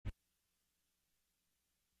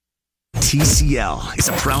TCL is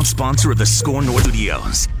a proud sponsor of the Score North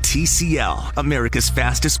Studios. TCL, America's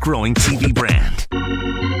fastest growing TV brand.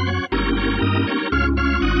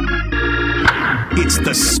 It's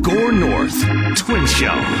the Score North Twin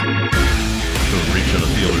Show. Reach of the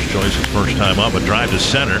fielder's choice his first time up. A drive to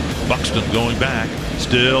center. Buxton going back.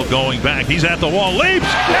 Still going back. He's at the wall. Leaps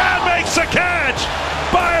and makes the catch.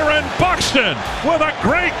 Byron Buxton with a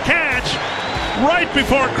great catch right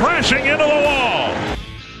before crashing into the wall.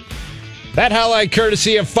 That highlight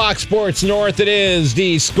courtesy of Fox Sports North. It is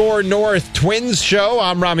the Score North Twins Show.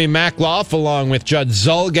 I'm Rami Makloff along with Judd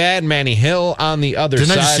Zulgad, Manny Hill on the other side.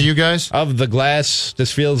 Didn't I just see you guys? Of the glass.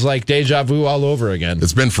 This feels like deja vu all over again.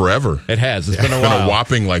 It's been forever. It has. It's been a while. It's been a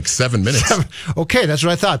whopping like 7 minutes. Okay, that's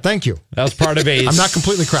what I thought. Thank you. That was part of a I'm not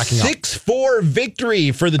completely cracking up. 6-4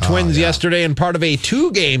 victory for the Twins yesterday and part of a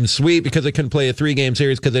 2-game sweep because they couldn't play a 3-game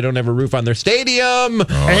series because they don't have a roof on their stadium.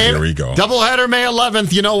 Oh, here we go. Doubleheader May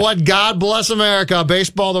 11th. You know what? God bless America.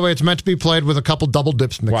 Baseball the way it's meant to be played with a couple double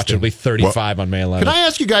dips mixed Watch, it'll be 35 on May 11th. Can I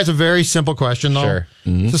ask you guys a very simple question, though? Sure.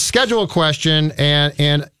 Mm-hmm. It's a schedule question,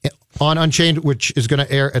 and on Unchained, which is going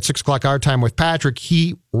to air at 6 o'clock our time with Patrick,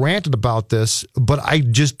 he ranted about this, but I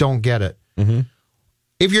just don't get it. Mm-hmm.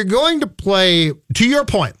 If you're going to play, to your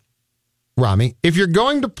point, Rami, if you're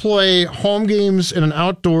going to play home games in an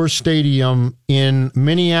outdoor stadium in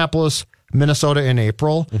Minneapolis, Minnesota in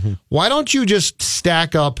April, why don't you just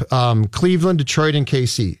stack up Cleveland, Detroit, and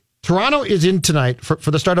KC? Toronto is in tonight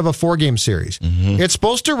for the start of a 4-game series. It's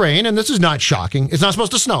supposed to rain, and this is not shocking. It's not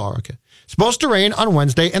supposed to snow. Okay, it's supposed to rain on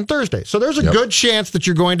Wednesday and Thursday. So there's a good chance that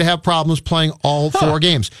you're going to have problems playing all 4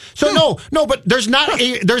 games. So no, but there's not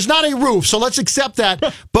a roof. So let's accept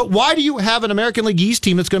that. But why do you have an American League East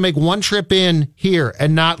team that's going to make one trip in here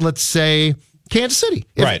and not, let's say, Kansas City?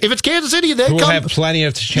 If it's Kansas City, they will have plenty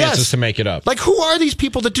of chances to make it up. Like, who are these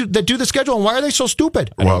people that do the schedule, and why are they so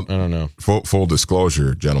stupid? I don't know. Full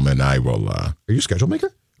disclosure, gentlemen, I will. Are you a schedule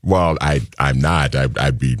maker? Well, I'm not.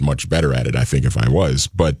 I'd be much better at it, I think, if I was.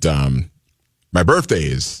 But my birthday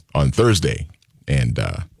is on Thursday, and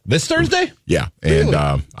this Thursday, yeah, really?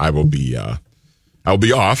 And I will be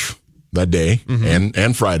off that day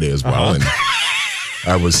and Friday as well. And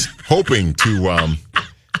I was hoping to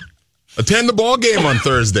attend the ball game on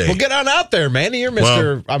Thursday. Well, get on out there, man. You're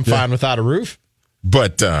Mr. I'm fine without a roof.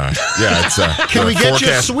 But it's can we get you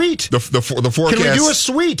a suite? The forecast. Can we do a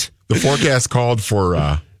suite? The forecast called for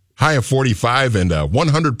high of 45 and a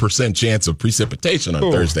 100% chance of precipitation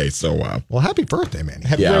on Thursday. So, well, happy birthday, Manny.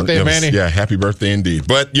 Happy birthday, Manny. Yeah, happy birthday indeed.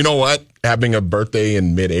 But you know what? Having a birthday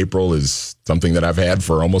in mid-April is something that I've had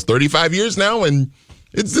for almost 35 years now, and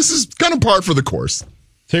this is kind of par for the course.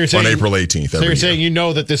 So you're saying, on April 18th. So you're saying you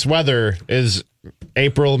know that this weather is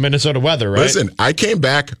April Minnesota weather, right? Listen, I came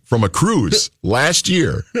back from a cruise last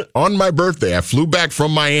year on my birthday. I flew back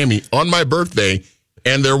from Miami on my birthday,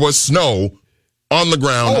 and there was snow on the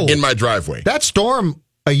ground in my driveway. That storm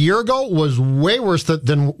a year ago was way worse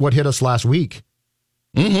than what hit us last week.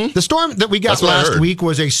 Mm-hmm. The storm that we got last week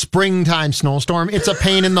was a springtime snowstorm. It's a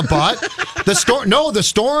pain in the butt. The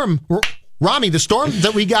storm, Rami, the storm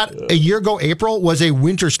that we got a year ago, April, was a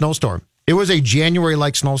winter snowstorm. It was a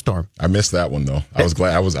January-like snowstorm. I missed that one, though. I was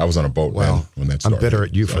glad I was on a boat when that started. I'm bitter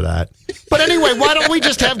at you for that. But anyway, why don't we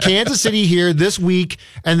just have Kansas City here this week,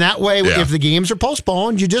 and that way, if the games are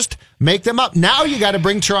postponed, you just make them up. Now you got to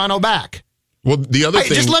bring Toronto back. Well, the other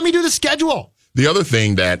thing... Just let me do the schedule. The other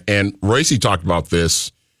thing that, and Royce talked about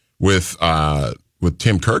this with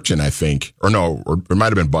Tim Kirchin, I think, or it might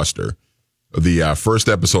have been Buster, the first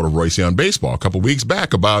episode of Royce on Baseball a couple weeks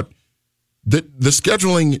back about the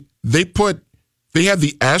scheduling. They had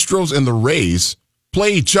the Astros and the Rays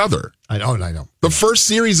play each other. I know. The first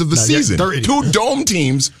series of the season. Two dome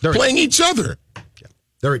teams playing each other. Yeah,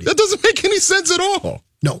 they're idiots. That doesn't make any sense at all.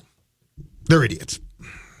 No, they're idiots.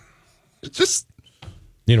 It's just...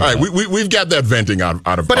 all right, we've got that venting out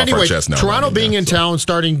of our chest now. Toronto being in town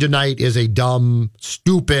starting tonight is a dumb,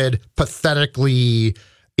 stupid, pathetically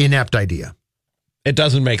inept idea. It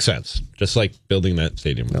doesn't make sense. Just like building that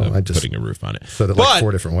stadium without putting a roof on it. Said it like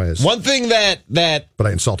 4 different ways. One thing that but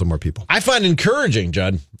I insulted more people. I find encouraging,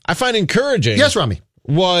 Judd. Yes, Rami.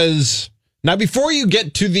 Was now before you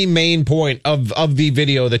get to the main point of the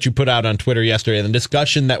video that you put out on Twitter yesterday and the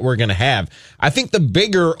discussion that we're going to have. I think the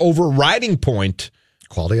bigger overriding point,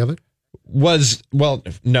 quality of it, was, well,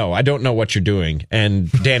 no, I don't know what you're doing. And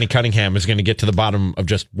Danny Cunningham is going to get to the bottom of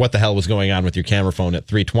just what the hell was going on with your camera phone at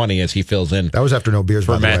 3:20 as he fills in. That was after no beers,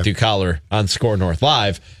 for Matthew Collar on Score North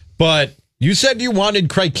Live. But you said you wanted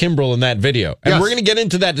Craig Kimbrel in that video. And we're going to get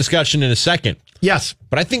into that discussion in a second. Yes.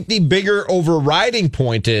 But I think the bigger overriding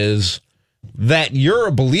point is that you're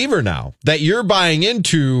a believer now, that you're buying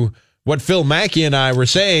into what Phil Mackey and I were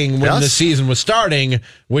saying when the season was starting,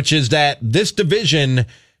 which is that this division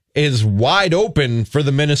is wide open for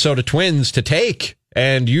the Minnesota Twins to take.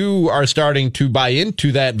 And you are starting to buy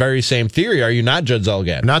into that very same theory, are you not, Judd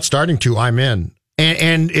Zulgad? Not starting to, I'm in.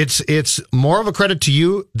 And it's more of a credit to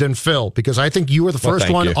you than Phil, because I think you were the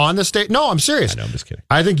first one on the station. No, I'm serious. I know, I'm just kidding.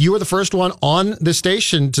 I think you were the first one on the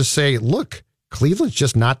station to say, look, Cleveland's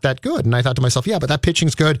just not that good. And I thought to myself, yeah, but that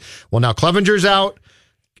pitching's good. Well, now Clevenger's out.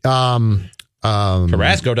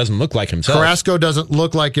 Carrasco doesn't look like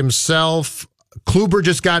himself. Kluber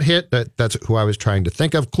just got hit. That's who I was trying to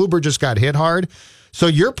think of. Kluber just got hit hard. So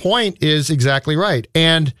your point is exactly right.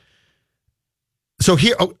 And so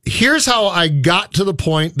here's how I got to the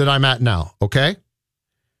point that I'm at now, okay?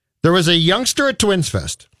 There was a youngster at Twins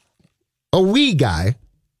Fest, a wee guy,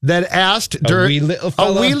 that asked... A wee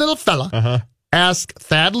little fella. Asked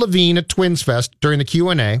Thad Levine at Twins Fest during the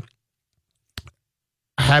Q&A,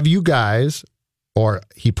 have you guys, or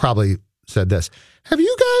he probably said this, have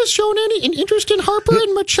you guys shown any interest in Harper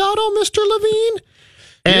and Machado, Mr. Levine?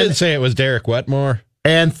 And you didn't say it was Derek Wetmore.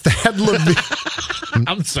 And Thad Levine...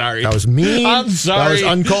 I'm sorry. That was mean. I'm sorry. That was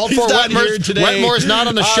uncalled for. Wetmore's not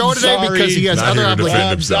on the show today because he has other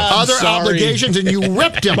obligations, and you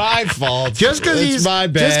ripped him. My fault. Just because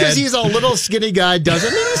he's a little skinny guy doesn't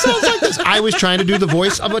mean he sounds like this. I was trying to do the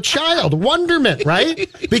voice of a child. Wonderment, right?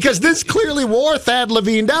 Because this clearly wore Thad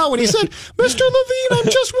Levine down when he said, Mr. Levine, I'm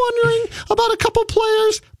just wondering about a couple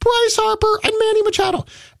players, Bryce Harper and Manny Machado.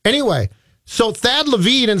 Anyway, so Thad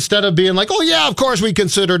Levine, instead of being like, oh, yeah, of course we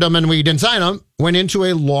considered him and we didn't sign him, went into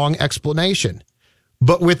a long explanation.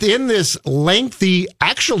 But within this lengthy,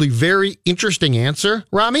 actually very interesting answer,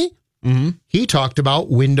 Rami, he talked about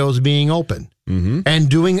windows being open and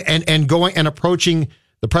doing and going and approaching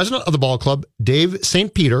the president of the ball club, Dave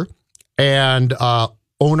St. Peter, and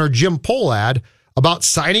owner Jim Polad about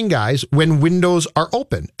signing guys when windows are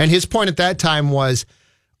open. And his point at that time was,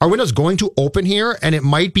 are windows going to open here? And it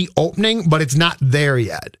might be opening, but it's not there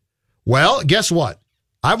yet. Well, guess what?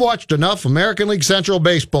 I've watched enough American League Central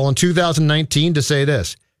baseball in 2019 to say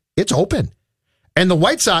this. It's open. And the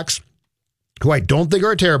White Sox, who I don't think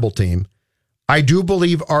are a terrible team, I do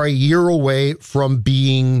believe are a year away from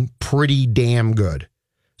being pretty damn good.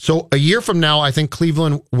 So a year from now, I think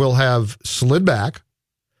Cleveland will have slid back.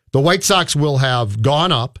 The White Sox will have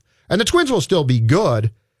gone up. And the Twins will still be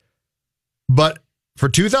good. But for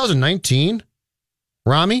 2019,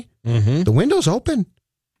 Rami, the window's open.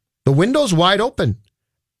 The window's wide open.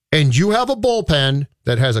 And you have a bullpen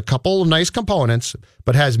that has a couple of nice components,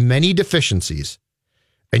 but has many deficiencies.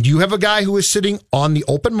 And you have a guy who is sitting on the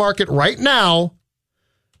open market right now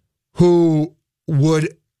who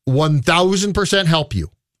would 1,000% help you.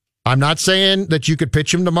 I'm not saying that you could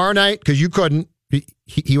pitch him tomorrow night, because you couldn't.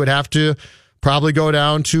 He would have to probably go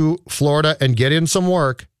down to Florida and get in some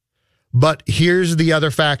work. But here's the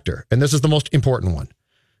other factor, and this is the most important one.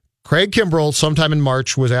 Craig Kimbrel, sometime in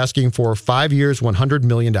March, was asking for 5 years, $100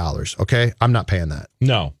 million. Okay? I'm not paying that.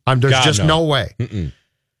 No. There's no way.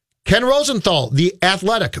 Ken Rosenthal, The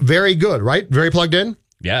Athletic, very good, right? Very plugged in?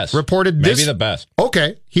 Yes. Reported this. Maybe the best.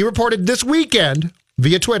 Okay. He reported this weekend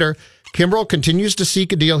via Twitter, Kimbrel continues to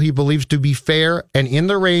seek a deal he believes to be fair and in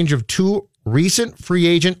the range of two recent free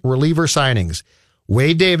agent reliever signings.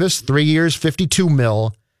 Wade Davis, 3 years, $52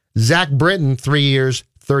 million. Zach Britton, 3 years,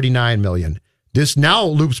 $39 million. This now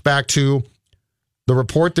loops back to the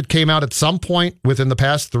report that came out at some point within the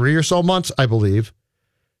past 3 or so months, I believe,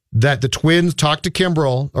 that the Twins talked to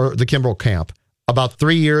Kimbrel, or the Kimbrel camp, about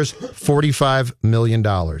 3 years, $45 million.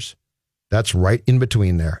 That's right in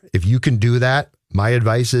between there. If you can do that, my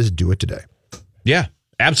advice is do it today. Yeah,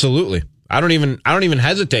 absolutely. I don't even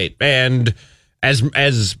hesitate. And as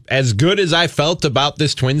good as I felt about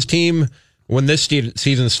this Twins team when this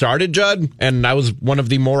season started, Judd, and I was one of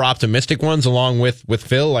the more optimistic ones along with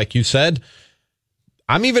Phil, like you said,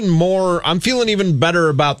 I'm feeling even better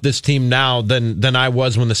about this team now than I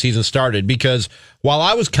was when the season started, because while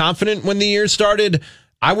I was confident when the year started,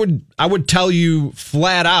 I would tell you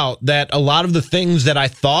flat out that a lot of the things that I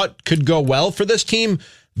thought could go well for this team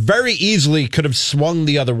very easily could have swung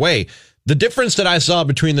the other way. The difference that I saw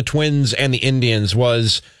between the Twins and the Indians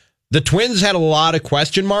was the Twins had a lot of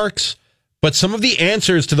question marks, but some of the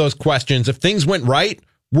answers to those questions, if things went right,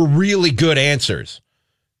 were really good answers.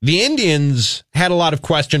 The Indians had a lot of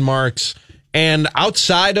question marks, and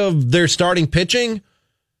outside of their starting pitching,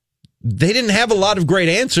 they didn't have a lot of great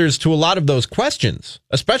answers to a lot of those questions,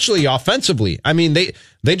 especially offensively. I mean,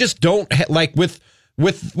 they just don't like with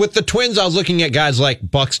the Twins. I was looking at guys like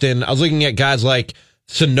Buxton. I was looking at guys like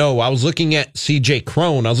Sano. I was looking at CJ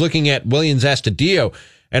Cron. I was looking at Willians Astudillo.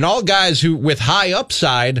 and all guys who with high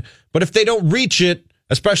upside, but if they don't reach it,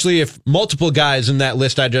 especially if multiple guys in that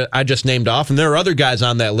list I just named off, and there are other guys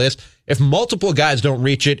on that list, if multiple guys don't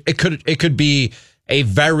reach it, it could be a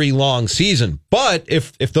very long season. But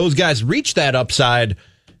if those guys reach that upside,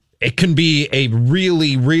 it can be a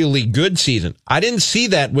really, really good season. I didn't see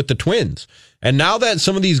that with the Twins. And now that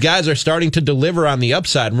some of these guys are starting to deliver on the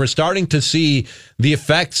upside, and we're starting to see the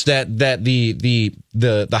effects that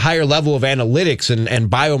the higher level of analytics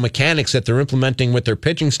and biomechanics that they're implementing with their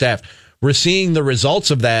pitching staff, we're seeing the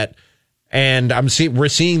results of that. And we're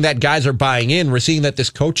seeing that guys are buying in. We're seeing that this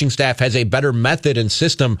coaching staff has a better method and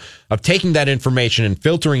system of taking that information and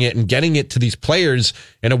filtering it and getting it to these players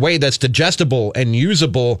in a way that's digestible and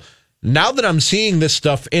usable. Now that I'm seeing this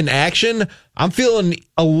stuff in action, I'm feeling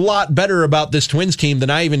a lot better about this Twins team than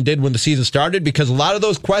I even did when the season started, because a lot of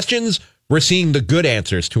those questions, we're seeing the good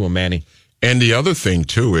answers to them, Manny. And the other thing,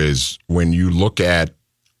 too, is when you look at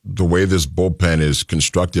the way this bullpen is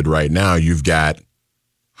constructed right now, you've got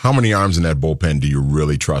how many arms in that bullpen do you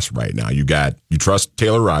really trust right now? You trust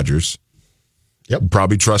Taylor Rogers. Yep. You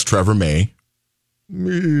probably trust Trevor May.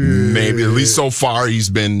 Maybe, at least so far, he's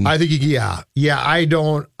been. I think, yeah. I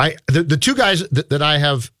don't. The two guys that I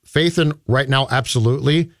have faith in right now,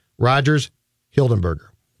 absolutely, Rogers, Hildenberger.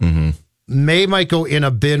 Mm-hmm. May might go in a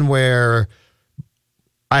bin where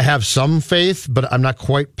I have some faith, but I'm not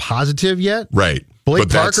quite positive yet. Right. Blake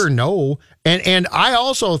Parker, no. And I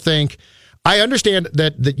also think, I understand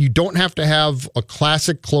that you don't have to have a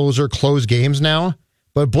classic closer close games now,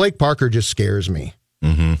 but Blake Parker just scares me.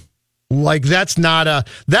 Mm-hmm. Like, that's not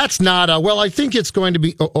a, well, I think it's going to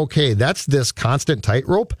be, okay, that's this constant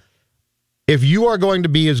tightrope. If you are going to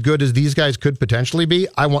be as good as these guys could potentially be,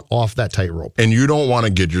 I want off that tightrope. And you don't want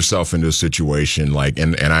to get yourself into a situation like,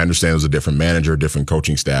 and I understand it was a different manager, different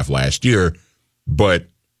coaching staff last year, but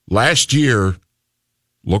last year,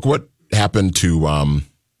 look what happened to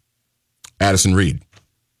Addison Reed.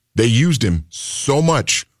 They used him so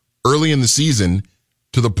much early in the season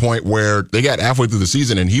to the point where they got halfway through the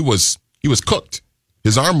season and he was cooked.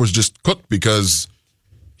 His arm was just cooked because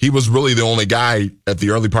he was really the only guy at the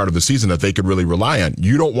early part of the season that they could really rely on.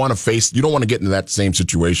 You don't want to get into that same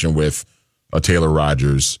situation with a Taylor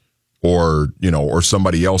Rogers or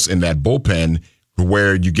somebody else in that bullpen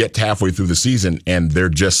where you get halfway through the season and they're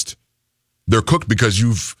cooked because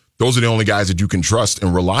those are the only guys that you can trust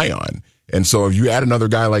and rely on. And so if you add another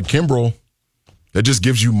guy like Kimbrel, that just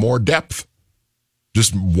gives you more depth.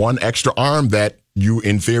 Just one extra arm that you,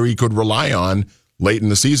 in theory, could rely on late in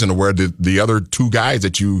the season, where the other two guys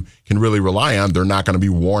that you can really rely on, they're not going to be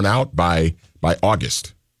worn out by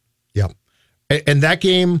August. Yeah. And that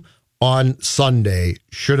game on Sunday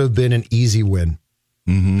should have been an easy win.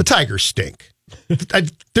 Mm-hmm. The Tigers stink.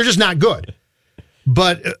 They're just not good.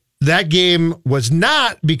 But that game was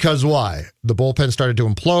not because why? The bullpen started to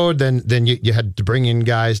implode. Then you had to bring in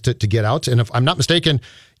guys to get out. And if I'm not mistaken,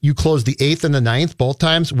 you closed the 8th and the 9th both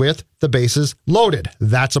times with the bases loaded.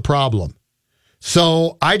 That's a problem.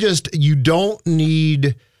 So you don't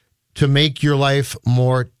need to make your life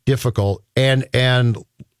more difficult. And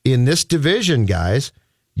in this division, guys,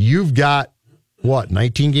 you've got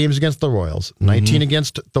 19 games against the Royals, 19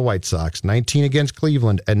 against the White Sox, 19 against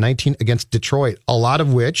Cleveland, and 19 against Detroit, a lot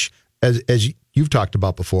of which, as you've talked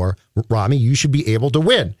about before, Rami, you should be able to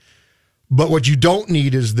win. But what you don't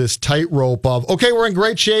need is this tightrope of, okay, we're in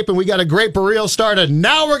great shape and we got a great Barrios start, and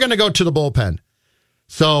now we're going to go to the bullpen.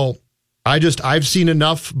 So I've seen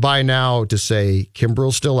enough by now to say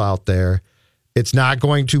Kimbrel's still out there. It's not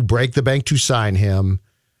going to break the bank to sign him.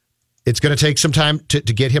 It's going to take some time to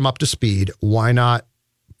get him up to speed. Why not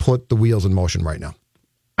put the wheels in motion right now?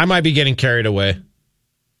 I might be getting carried away.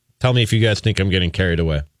 Tell me if you guys think I'm getting carried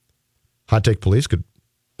away. Hot Take Police could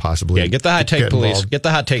possibly. Yeah, get the Hot Take Police. Get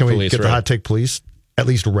the Hot Take Police. Get the Hot Take Police at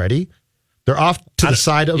least ready. They're off to the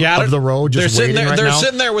side of the road, just waiting right now. They're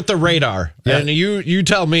sitting there with the radar, and you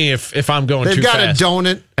tell me if I'm going too fast. They've got a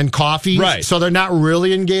donut and coffee, right? So they're not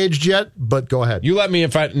really engaged yet. But go ahead. You let me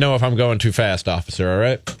know if I'm going too fast, officer. All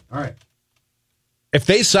right. All right. If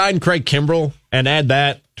they sign Craig Kimbrel and add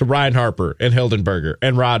that to Ryan Harper and Hildenberger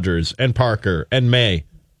and Rogers and Parker and May,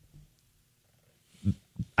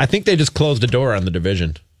 I think they just closed the door on the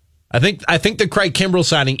division. I think the Craig Kimbrel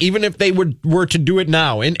signing, even if they were to do it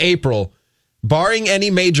now in April, barring any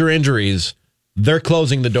major injuries, they're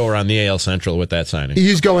closing the door on the AL Central with that signing.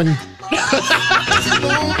 He's going. Are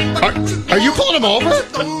you pulling him over?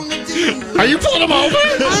 Are you pulling him over?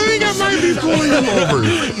 I think I might be pulling him over.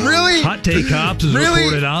 Really? Hot Take Cops is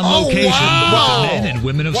reported on location with the men and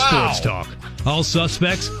women of Sports Talk. All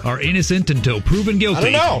suspects are innocent until proven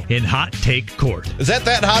guilty in Hot Take Court. Is that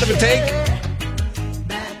hot of a take?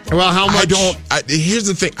 Well, how much? Here's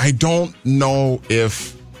the thing. I don't know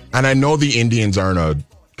if, and I know the Indians are in a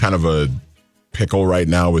kind of a pickle right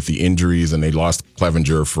now with the injuries, and they lost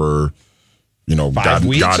Clevenger for, 5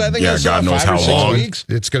 weeks. I think God knows how long. Weeks.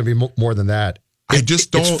 It's going to be more than that. I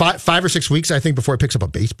just don't. It's 5 or 6 weeks, I think, before it picks up a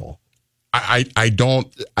baseball. I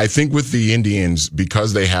think with the Indians,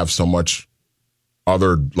 because they have so much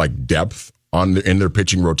other depth in their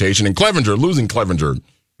pitching rotation, and losing Clevenger,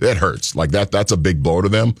 that hurts. That's a big blow to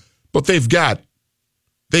them. But they've got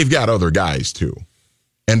other guys too.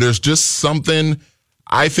 And there's just something.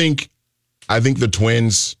 I think the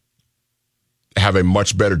Twins have a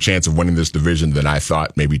much better chance of winning this division than I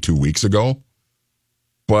thought maybe 2 weeks ago.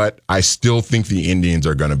 But I still think the Indians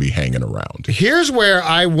are going to be hanging around. Here's where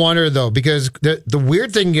I wonder, though, because the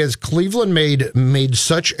weird thing is Cleveland made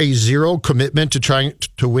such a zero commitment to trying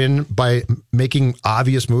to win by making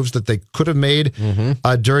obvious moves that they could have made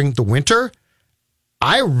during the winter.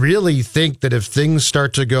 I really think that if things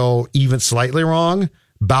start to go even slightly wrong,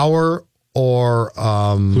 Bauer or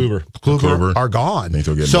Kluber are gone.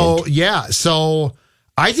 So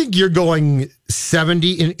I think you're going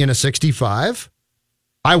 70 in a 65.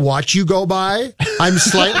 I watch you go by. I'm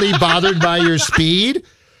slightly bothered by your speed,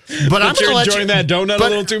 but I'm going to enjoying that donut a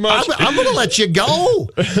little too much. I'm going to let you go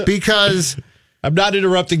because I'm not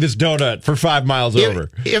interrupting this donut for 5 miles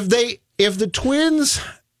over. If the Twins,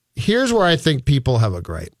 here's where I think people have a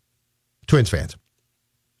gripe. Twins fans.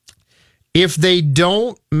 If they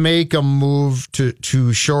don't make a move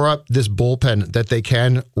to shore up this bullpen that they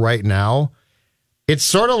can right now, it's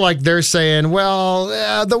sort of like they're saying,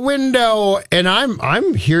 well, the window, and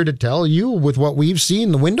I'm here to tell you with what we've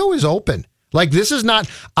seen, the window is open. This is not,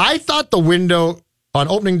 I thought the window on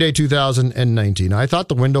opening day 2019, I thought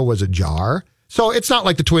the window was ajar. So it's not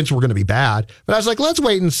like the Twins were going to be bad, but I was like, let's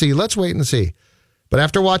wait and see. But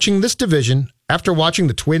after watching this division, after watching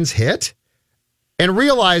the Twins hit and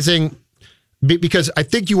realizing, because I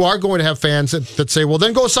think you are going to have fans that say, well,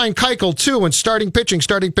 then go sign Keuchel too and starting pitching.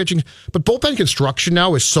 But bullpen construction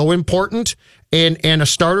now is so important and a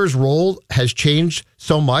starter's role has changed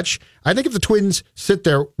so much. I think if the Twins sit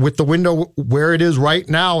there with the window where it is right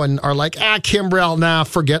now and are like, Kimbrel,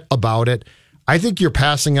 forget about it. I think you're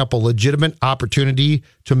passing up a legitimate opportunity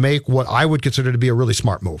to make what I would consider to be a really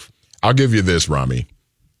smart move. I'll give you this, Rami.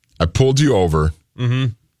 I pulled you over.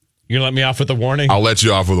 Mm-hmm. You're going to let me off with a warning? I'll let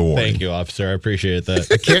you off with a warning. Thank you, officer. I appreciate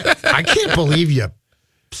that. I can't believe you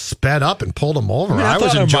sped up and pulled him over. I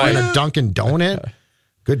was enjoying a Dunkin' Donut,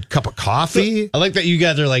 good cup of coffee. I like that you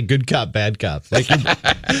guys are like good cop, bad cop.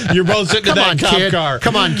 You're both sitting in that cop car.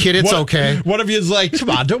 Come on, kid. It's okay. One of you is like, come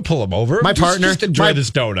on, don't pull him over. Just enjoy this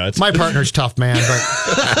donut. My partner's tough, man.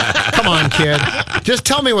 But come on, kid. Just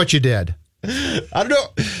tell me what you did. I don't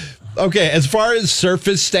know. Okay, as far as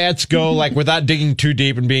surface stats go, without digging too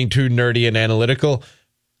deep and being too nerdy and analytical,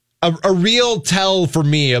 a real tell for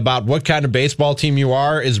me about what kind of baseball team you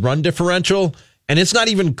are is run differential, and it's not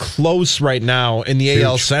even close right now in the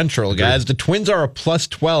AL Central, guys. The Twins are a plus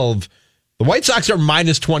 12. The White Sox are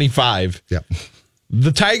minus 25. Yep.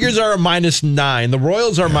 The Tigers are a minus 9. The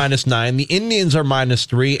Royals are minus 9. The Indians are minus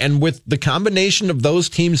 3. And with the combination of those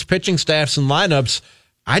teams' pitching staffs and lineups,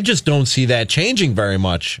 I just don't see that changing very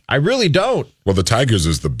much. I really don't. Well, the Tigers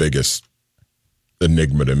is the biggest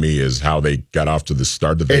enigma to me is how they got off to the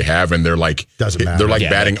start that they have, and they're doesn't matter. They're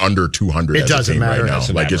batting under 200 it as doesn't a team matter. right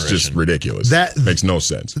now. It's just ridiculous. That makes no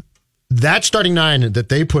sense. That starting nine that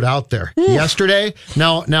they put out there yesterday.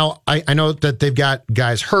 Now I know that they've got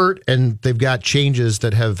guys hurt and they've got changes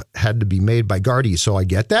that have had to be made by Gardy, so I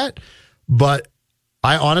get that. But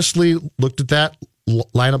I honestly looked at that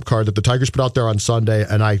lineup card that the Tigers put out there on Sunday,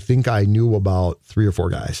 and I think I knew about 3 or 4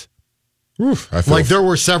 guys. There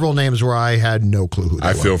were several names where I had no clue who they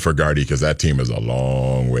were. I feel for Gardy because that team is a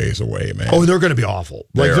long ways away, man. Oh, they're going to be awful.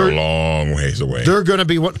 They're a long ways away. They're going to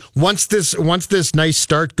be once this nice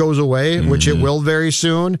start goes away, which it will very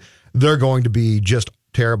soon. They're going to be just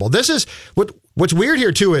terrible. This is what's weird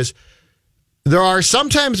here too is there are some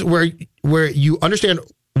times where you understand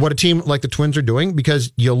what a team like the Twins are doing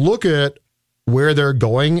because you look at where they're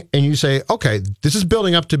going and you say, okay, this is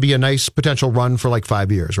building up to be a nice potential run for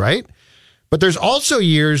 5 years, right? But there's also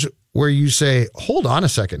years where you say, hold on a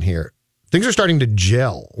second here. Things are starting to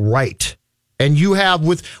gel, right? And you have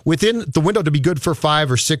within the window to be good for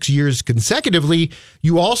 5 or 6 years consecutively,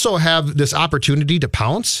 you also have this opportunity to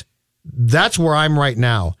pounce. That's where I'm right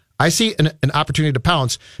now. I see an opportunity to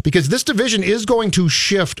pounce because this division is going to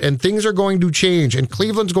shift and things are going to change and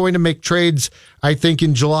Cleveland's going to make trades, I think,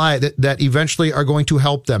 in July that eventually are going to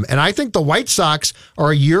help them. And I think the White Sox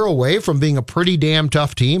are a year away from being a pretty damn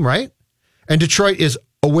tough team, right? And Detroit is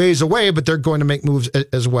a ways away, but they're going to make moves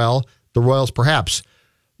as well. The Royals, perhaps.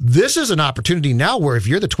 This is an opportunity now where if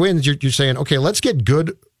you're the Twins, you're saying, okay, let's get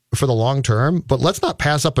good for the long term, but let's not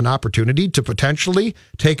pass up an opportunity to potentially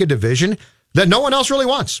take a division that no one else really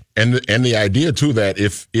wants. And the idea, too, that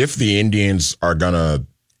if the Indians are going to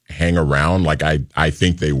hang around, like I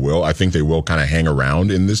think they will, kind of hang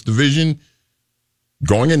around in this division,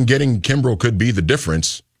 going and getting Kimbrel could be the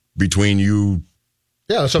difference between you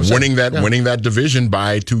winning that division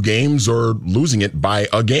by 2 games or losing it by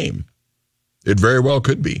a game. It very well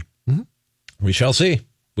could be. Mm-hmm. We shall see.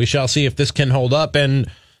 We shall see if this can hold up.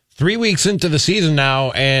 And 3 weeks into the season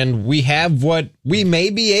now, and we have what we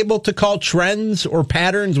may be able to call trends or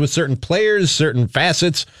patterns with certain players, certain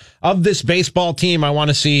facets of this baseball team. I want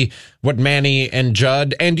to see what Manny and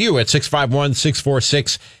Judd and you at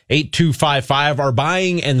 651-646-8255 are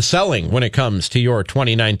buying and selling when it comes to your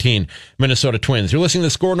 2019 Minnesota Twins. You're listening to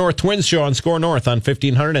the Score North Twins Show on Score North on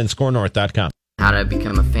 1500 and scorenorth.com. How to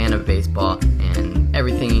become a fan of baseball and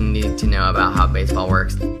everything you need to know about how baseball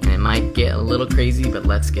works. And it might get a little crazy, but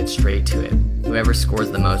let's get straight to it. Whoever scores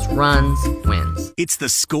the most runs wins. It's the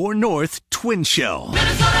Score North Twin Show.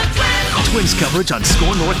 Minnesota Twins! Twins coverage on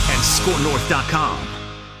Score North and scorenorth.com.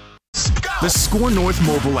 The Score North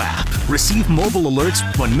mobile app. Receive mobile alerts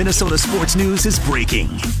when Minnesota sports news is breaking.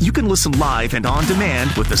 You can listen live and on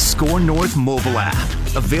demand with the Score North mobile app.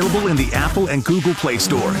 Available in the Apple and Google Play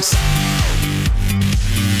stores.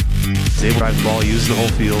 Able to drive the ball, use the whole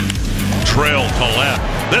field. Trail to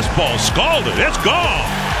left. This ball scalded. It's gone.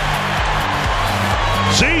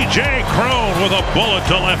 C.J. Cron with a bullet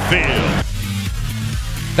to left field.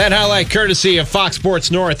 That highlight courtesy of Fox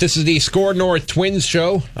Sports North. This is the Score North Twins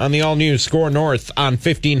Show on the all-new Score North on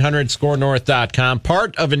 1500 scorenorth.com.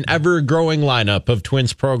 Part of an ever-growing lineup of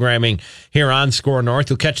Twins programming here on Score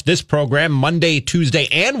North. You'll catch this program Monday, Tuesday,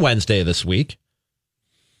 and Wednesday this week.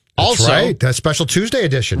 That's also, right. That special Tuesday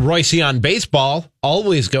edition. Royce on Baseball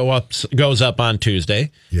always goes up on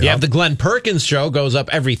Tuesday. Yep. You have the Glenn Perkins Show, goes up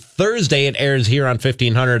every Thursday. It airs here on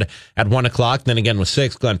 1500 at 1 o'clock. Then again with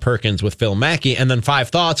 6, Glenn Perkins with Phil Mackey. And then 5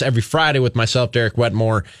 Thoughts every Friday with myself, Derek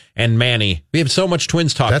Wetmore, and Manny. We have so much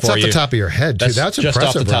Twins talk That's for off you. the top of your head, too. That's just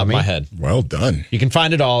impressive, off the top Rami. of my head. Well done. You can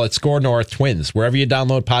find it all at Score North Twins. Wherever you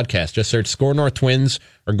download podcasts, just search Score North Twins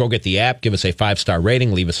or go get the app. Give us a 5-star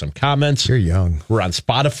rating. Leave us some comments. You're young. We're on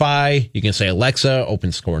Spotify. You can say, Alexa,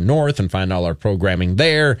 open Score North and find all our programming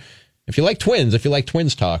there. If you like Twins, if you like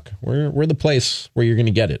Twins talk, we're the place where you're going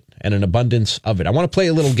to get it and an abundance of it. I want to play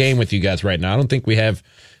a little game with you guys right now. I don't think we have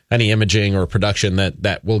any imaging or production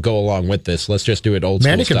that will go along with this. Let's just do it old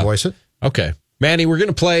school Manny can stuff. voice it. Okay. Manny, we're going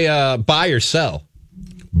to play buy or sell.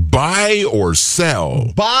 Buy or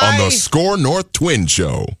sell on the Score North Twin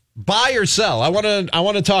Show. Buy or sell. I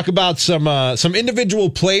want to talk about some individual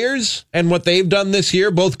players and what they've done this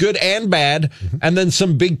year, both good and bad, and then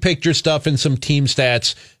some big picture stuff and some team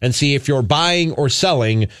stats, and see if you're buying or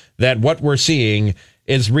selling that what we're seeing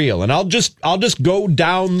is real. And I'll just go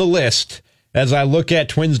down the list as I look at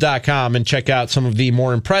Twins.com and check out some of the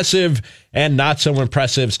more impressive and not so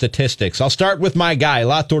impressive statistics. I'll start with my guy,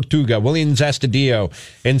 La Tortuga, Willians Astudillo.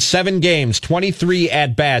 In 7 games, 23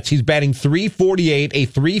 at-bats. He's batting .348, a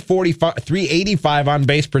 .385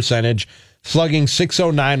 on-base percentage, slugging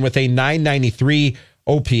 .609 with a .993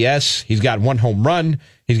 OPS. He's got 1 home run.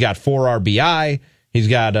 He's got 4 RBI. He's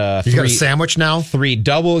got a sandwich now? 3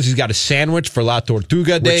 doubles. He's got a sandwich for La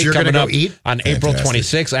Tortuga Day coming up eat? on April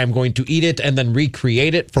 26th. I'm going to eat it and then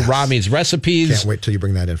recreate it for Rami's recipes. Can't wait till you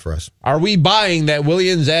bring that in for us. Are we buying that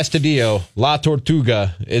Willians Astudillo, La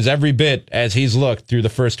Tortuga, is every bit as he's looked through the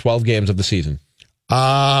first 12 games of the season?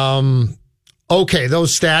 Okay,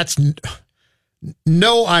 those stats.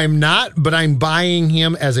 No, I'm not, but I'm buying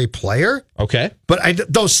him as a player. Okay. But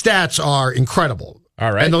those stats are incredible.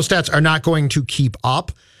 All right. And those stats are not going to keep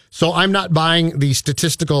up. So I'm not buying the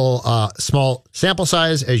statistical small sample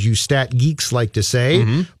size, as you stat geeks like to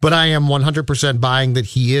say, but I am 100% buying that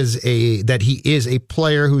he is a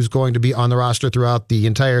player who's going to be on the roster throughout the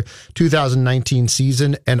entire 2019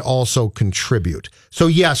 season and also contribute. So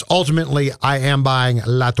yes, ultimately I am buying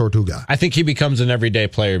La Tortuga. I think he becomes an everyday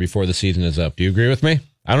player before the season is up. Do you agree with me?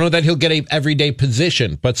 I don't know that he'll get a everyday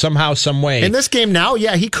position, but somehow, some way. In this game now,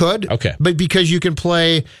 yeah, he could. Okay. But because you can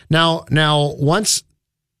play now once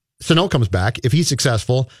Sano comes back, if he's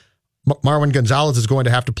successful, Marwin Gonzalez is going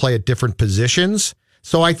to have to play at different positions.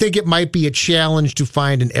 So I think it might be a challenge to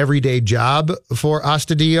find an everyday job for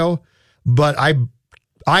Astudillo, but I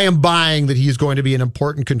am buying that he's going to be an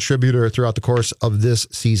important contributor throughout the course of this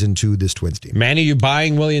season to this Twins team. Manny, you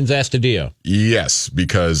buying Willians Astudillo? Yes,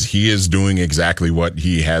 because he is doing exactly what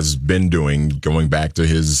he has been doing going back to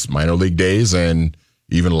his minor league days, and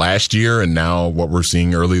even last year, and now what we're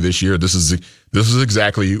seeing early this year. This is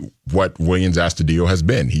exactly what Willians Astudillo has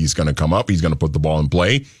been. He's going to come up. He's going to put the ball in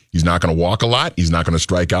play. He's not going to walk a lot. He's not going to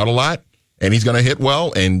strike out a lot, and he's going to hit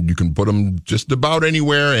well. And you can put him just about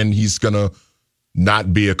anywhere, and he's going to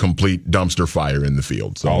not be a complete dumpster fire in the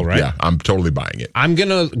field. So, all right. Yeah, I'm totally buying it. I'm going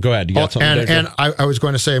to go ahead. You got something and I was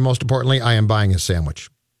going to say, most importantly, I am buying his sandwich.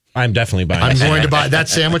 I'm definitely buying I'm going to buy that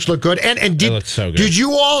sandwich. Look good. And it looks so good. Did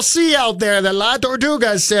you all see out there that La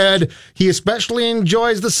Tortuga said he especially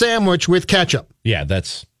enjoys the sandwich with ketchup? Yeah,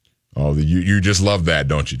 that's... Oh, you just love that,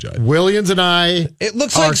 don't you, Judd? Williams and I. It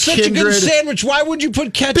looks like such a good sandwich. Why would you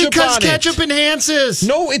put ketchup on it? Because ketchup enhances.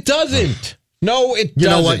 No, it doesn't. No, it doesn't. You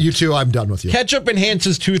know what? You two, I'm done with you. Ketchup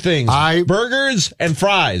enhances two things. Burgers and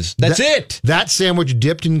fries. That's it. That sandwich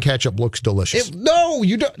dipped in ketchup looks delicious. No,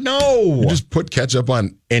 you don't. No. You just put ketchup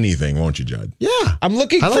on anything, won't you, Judd? Yeah. I'm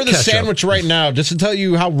looking for the sandwich right now just to tell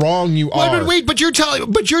you how wrong you are. Wait, but you're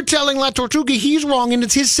telling La Tortuga he's wrong and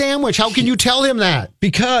it's his sandwich. How can you tell him that?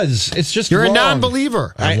 Because it's just You're wrong. a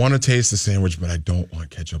non-believer. I want to taste the sandwich, but I don't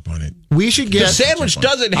want ketchup on it. We should get... The sandwich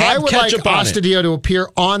doesn't have ketchup on it. I would like Astudillo to appear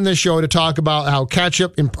on the show to talk about how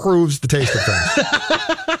ketchup improves the taste of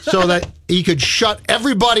things. So that he could shut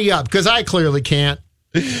everybody up, because I clearly can't.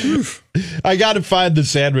 I got to find the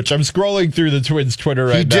sandwich. I'm scrolling through the Twins Twitter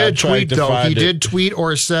right now. He did tweet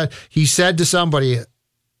or said to somebody,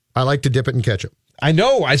 I like to dip it in ketchup. I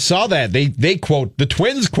know. I saw that. They quote, the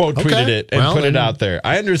Twins tweeted it and put it out there.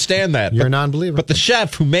 I understand that. You're a non-believer. But the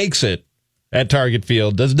chef who makes it at Target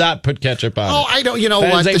Field does not put ketchup on it. Oh, I don't. You know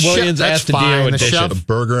that what? Is a Williams that's Astudillo fine. edition. A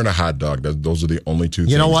burger and a hot dog. Those are the only two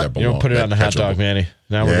things that belong. You don't put it on the hot dog, Manny.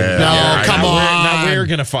 Now we're gonna, come on. Now we're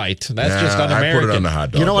going to fight. That's just un-American. I put it on the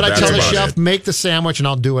hot dog. You know what? I tell the chef, make the sandwich and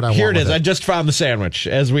I'll do what I want. Here it is. I just found the sandwich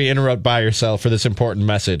as we interrupt by yourself for this important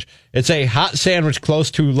message. It's a hot sandwich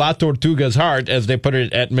close to La Tortuga's heart, as they put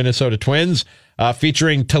it at Minnesota Twins,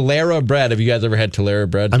 featuring Telera bread. Have you guys ever had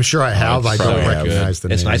Telera bread? I'm sure I have. I don't recognize the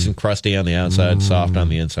name. It's nice and crusty on the outside, soft on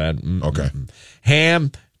the inside. Okay.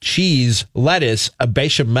 Ham, cheese, lettuce, a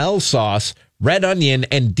bechamel sauce, red onion,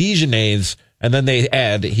 and Dijonnaise. And then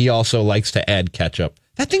he also likes to add ketchup.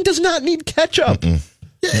 That thing does not need ketchup.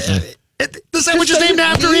 The sandwich is named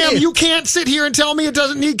after him. You can't sit here and tell me it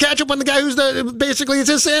doesn't need ketchup when the guy basically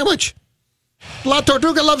it's his sandwich. La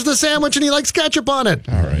Tortuga loves the sandwich and he likes ketchup on it.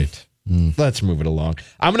 All right. Let's move it along.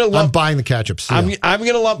 I'm buying the ketchup. I'm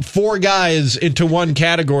going to lump four guys into one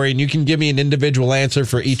category, and you can give me an individual answer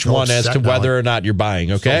for each one as to whether or not you're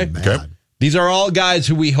buying, okay? Okay. These are all guys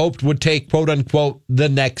who we hoped would take, quote unquote, the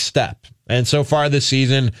next step. And so far this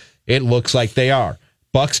season, it looks like they are.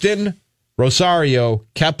 Buxton, Rosario,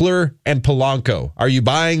 Kepler, and Polanco. Are you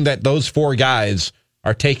buying that those four guys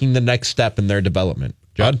are taking the next step in their development?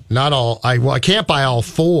 Judd? Not all. I can't buy all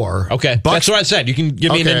four. Okay, that's what I said. You can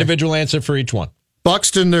give me an individual answer for each one.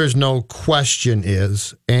 Buxton, there's no question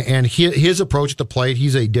is, and his approach at the plate,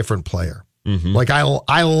 he's a different player. Mm-hmm. Like,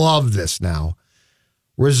 I love this now.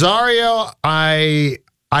 Rosario, I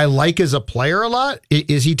like as a player a lot.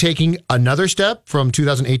 Is he taking another step from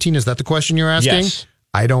 2018? Is that the question you're asking? Yes.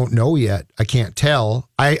 I don't know yet. I can't tell.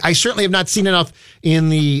 I certainly have not seen enough in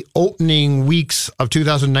the opening weeks of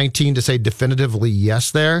 2019 to say definitively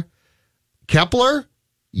yes there. Kepler,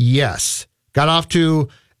 yes. Got off to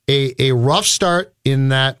a rough start in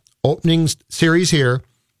that opening series here.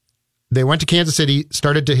 They went to Kansas City,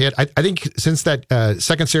 started to hit. I think since that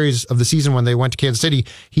second series of the season when they went to Kansas City,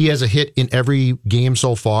 he has a hit in every game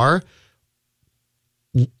so far.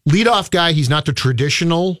 Leadoff guy, he's not the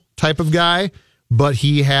traditional type of guy, but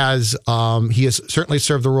he has certainly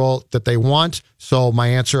served the role that they want. So my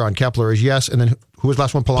answer on Kepler is yes. And then who was the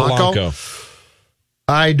last one? Polanco.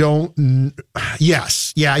 I don't.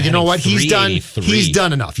 Yes. Yeah. You know what? He's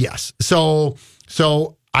done enough. Yes. So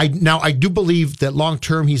I do believe that long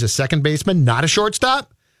term he's a second baseman, not a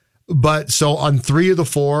shortstop. But so on three of the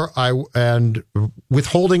four, and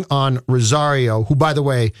withholding on Rosario, who by the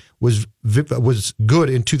way was good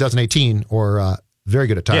in 2018 or very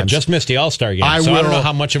good at times. Yeah, just missed the All-Star game. I don't know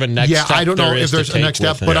how much of a next step. Yeah, I don't know if there's a next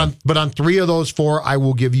step, but on three of those four, I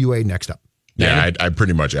will give you a next step. Yeah, I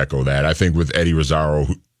pretty much echo that. I think with Eddie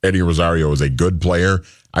Rosario is a good player.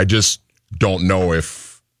 I just don't know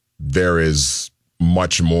if there is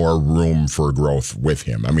much more room for growth with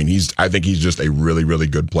him. I mean, I think he's just a really, really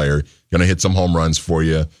good player. Going to hit some home runs for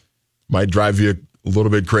you. Might drive you a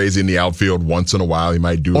little bit crazy in the outfield once in a while. He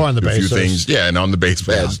might do a few things. Yeah, and on the base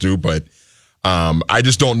pads too. But I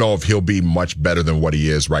just don't know if he'll be much better than what he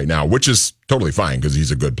is right now, which is totally fine because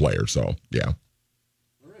he's a good player. So, yeah.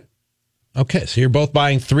 Okay, so you're both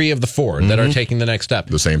buying three of the four that are taking the next step.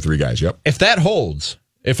 The same three guys, yep. If that holds,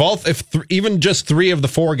 Even just 3 of the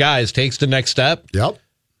 4 guys takes the next step. Yep.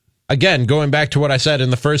 Again, going back to what I said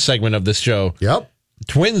in the first segment of this show. Yep.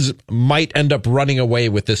 Twins might end up running away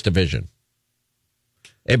with this division.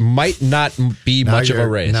 It might not be much of a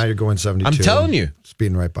race. Now you're going 72. I'm telling you.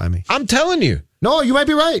 Speeding right by me. I'm telling you. No, you might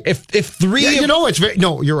be right. If 3... Yeah, it's very...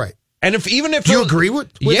 No, you're right. And even if... Do you agree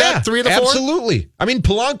with that? 3 of the 4? Absolutely. I mean,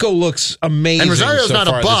 Polanco looks amazing. And Rosario's so not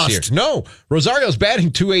far a bust. This year. No, Rosario's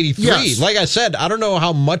batting 283. Yes. Like I said, I don't know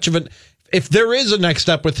how much of it... If there is a next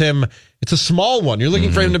step with him, it's a small one. You're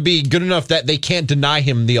looking for him to be good enough that they can't deny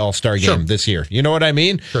him the All-Star game this year. You know what I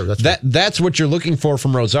mean? Sure, that's what you're looking for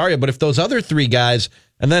from Rosario. But if those other 3 guys,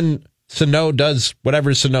 and then Sano does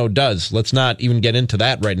whatever Sano does, let's not even get into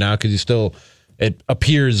that right now because it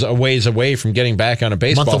appears a ways away from getting back on a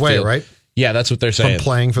baseball month away, field. Right? Yeah, that's what they're saying. From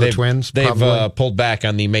playing for the Twins, they've pulled back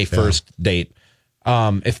on the May 1st date.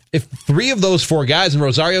 If 3 of those 4 guys, and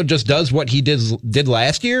Rosario just does what he did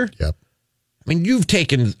last year, yep. I mean, you've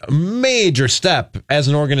taken a major step as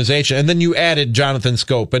an organization, and then you added Jonathan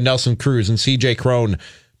Scope and Nelson Cruz and C.J. Crone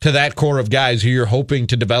to that core of guys who you're hoping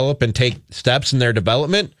to develop and take steps in their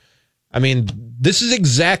development. I mean, this is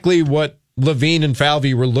exactly what Levine and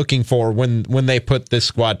Falvey were looking for when they put this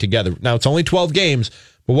squad together. Now, it's only 12 games,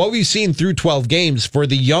 but what we've seen through 12 games for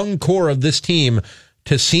the young core of this team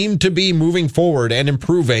to seem to be moving forward and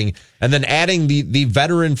improving, and then adding the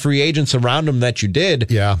veteran free agents around them that you did.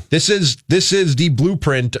 Yeah. This is the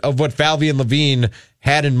blueprint of what Falvey and Levine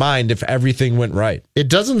had in mind if everything went right. It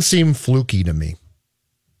doesn't seem fluky to me.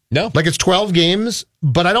 No. Like it's 12 games,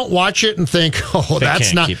 but I don't watch it and think,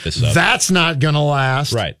 that's not going to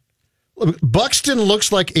last. Right. Buxton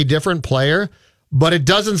looks like a different player, but it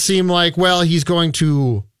doesn't seem like, he's going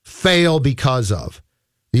to fail because of.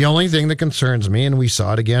 The only thing that concerns me, and we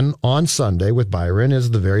saw it again on Sunday with Byron,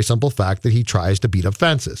 is the very simple fact that he tries to beat up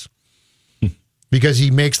fences. Because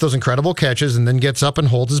he makes those incredible catches and then gets up and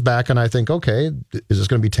holds his back, and I think, okay, is this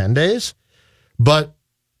going to be 10 days? But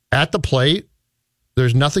at the plate,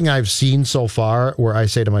 there's nothing I've seen so far where I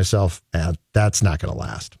say to myself, that's not going to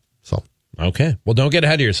last. So, okay. Well, don't get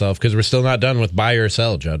ahead of yourself because we're still not done with buy or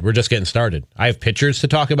sell, Judd. We're just getting started. I have pitchers to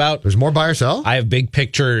talk about. There's more buy or sell? I have big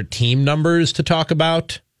picture team numbers to talk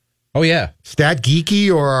about. Oh, yeah. Stat geeky,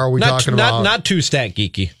 or are we talking about... Not too stat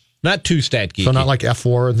geeky. Not too stat geeky. So not like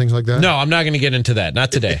F4 and things like that? No, I'm not going to get into that.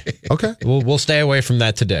 Not today. Okay. We'll stay away from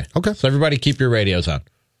that today. Okay. So everybody keep your radios on.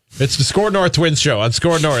 It's the Score North Twins Show on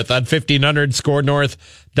Score North on 1500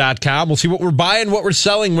 scorenorth.com. We'll see what we're buying, what we're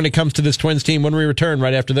selling when it comes to this Twins team when we return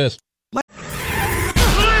right after this.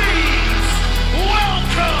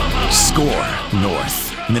 Score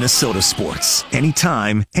North, Minnesota sports.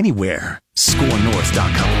 Anytime, anywhere.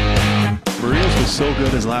 ScoreNorth.com. Barrios was so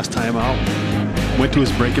good his last time out. Went to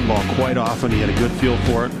his breaking ball quite often. He had a good feel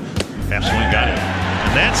for it. Absolutely got it.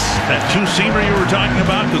 And that's that two-seamer you were talking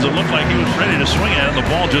about because it looked like he was ready to swing at it. The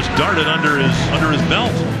ball just darted under his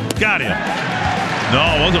belt. Got him. No,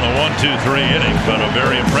 it wasn't a 1-2-3 inning, but a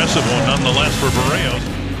very impressive one nonetheless for Barrios.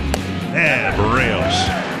 And Barrios.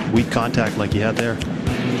 Weak contact like he had there.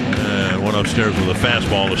 And went upstairs with a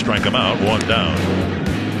fastball to strike him out. 1 down.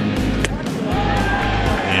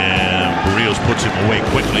 And Barrios puts him away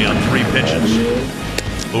quickly on 3 pitches.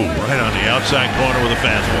 Ooh, right on the outside corner with a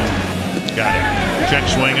fastball. Got it. Check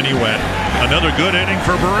swing and he went. Another good inning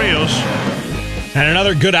for Barrios. And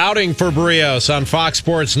another good outing for Barrios on Fox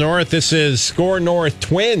Sports North. This is Score North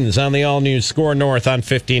Twins on the all-new Score North on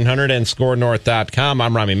 1500 and scorenorth.com.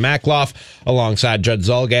 I'm Rami Makloff alongside Judd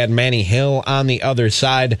Zulgad, Manny Hill on the other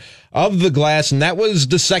side of the glass. And that was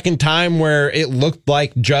the second time where it looked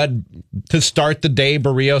like Judd, to start the day,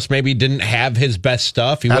 Barrios maybe didn't have his best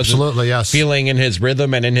stuff. He Absolutely, wasn't feeling in his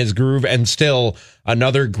rhythm and in his groove. And still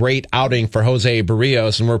another great outing for Jose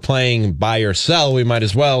Barrios. And we're playing buy or sell. We might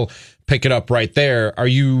as well pick it up right there. Are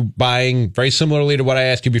you buying, very similarly to what I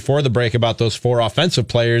asked you before the break about those 4 offensive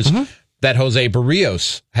players, that Jose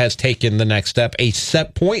Barrios has taken the next step? A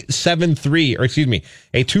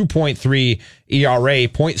 2.3 ERA,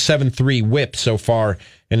 0.73 whip so far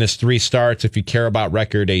in his 3 starts. If you care about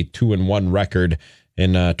record, a 2-1 record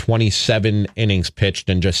in 27 innings pitched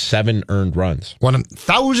and just 7 earned runs.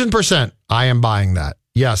 1,000% I am buying that.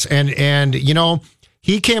 Yes. And you know,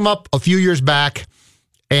 he came up a few years back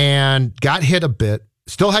and got hit a bit,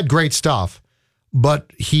 still had great stuff, but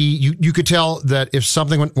you could tell that if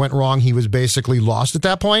something went wrong, he was basically lost at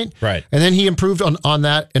that point. Right. And then he improved on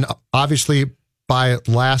that, and obviously by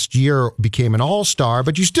last year became an all-star,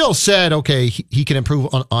 but you still said, okay, he can improve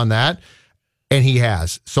on that, and he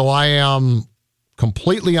has. So I am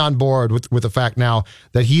completely on board with the fact now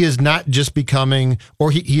that he is not just becoming,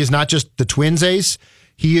 or he is not just the Twins ace,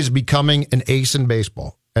 he is becoming an ace in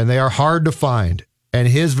baseball, and they are hard to find, and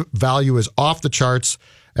his value is off the charts,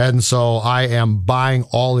 and so I am buying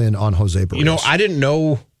all in on Jose Barrios. You know, I didn't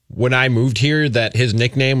know when I moved here that his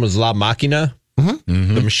nickname was La Máquina,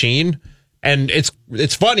 the machine. And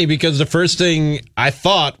it's funny because the first thing I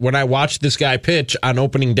thought when I watched this guy pitch on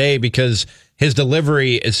opening day, because his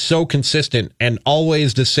delivery is so consistent and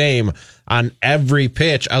always the same on every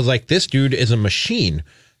pitch, I was like, this dude is a machine.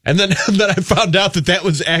 And then I found out that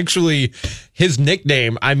was actually his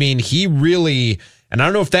nickname. I mean, he really, and I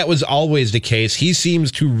don't know if that was always the case, he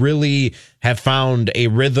seems to really have found a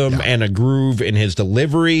rhythm and a groove in his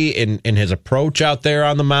delivery, in his approach out there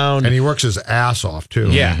on the mound. And he works his ass off,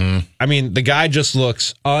 too. Yeah. I mean, the guy just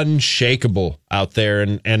looks unshakable out there,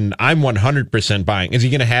 and I'm 100% buying. Is he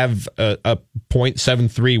going to have a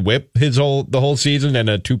 .73 whip the whole season and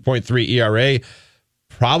a 2.3 ERA?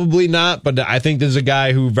 Probably not, but I think this is a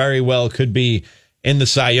guy who very well could be in the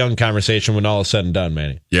Cy Young conversation when all is said and done,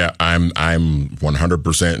 Manny. Yeah, I'm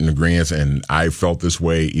 100% in agreement, and I felt this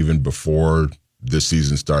way even before this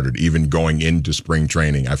season started. Even going into spring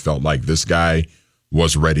training, I felt like this guy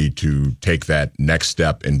was ready to take that next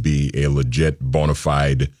step and be a legit, bona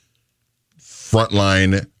fide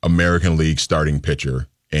frontline American League starting pitcher,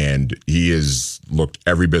 and he has looked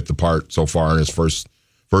every bit the part so far in his first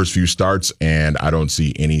few starts, and I don't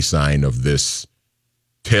see any sign of this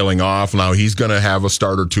tailing off. Now, he's going to have a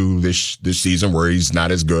start or two this season where he's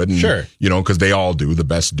not as good. And, sure. You know, because they all do, the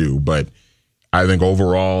best do. But I think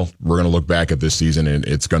overall, we're going to look back at this season, and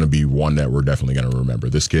it's going to be one that we're definitely going to remember.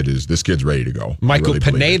 This kid's ready to go. Michael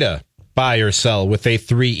Pineda, buy or sell with a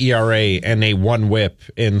 3 ERA and a 1 whip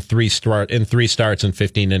in 3 starts and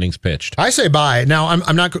 15 innings pitched. I say buy. Now,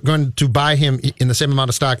 I'm not going to buy him in the same amount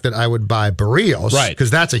of stock that I would buy Barrios. Right.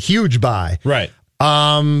 Because that's a huge buy. Right.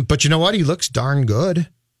 But you know what? He looks darn good.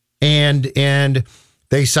 And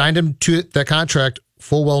they signed him to that contract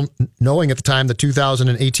full well knowing at the time that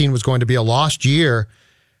 2018 was going to be a lost year.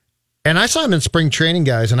 And I saw him in spring training,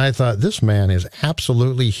 guys, and I thought, this man is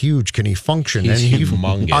absolutely huge. Can he function? He's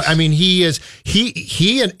humongous. I mean, he is.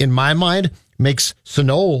 He in my mind makes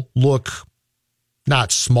Sano look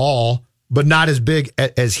not small, but not as big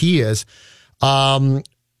as he is. I've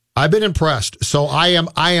been impressed. So I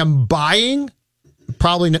am buying,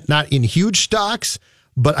 probably not in huge stocks,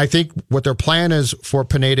 but I think what their plan is for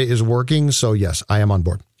Pineda is working. So yes, I am on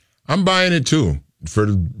board. I'm buying it too, for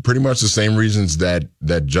pretty much the same reasons that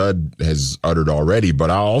Judd has uttered already.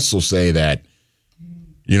 But I'll also say that,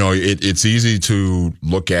 you know, it's easy to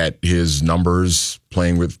look at his numbers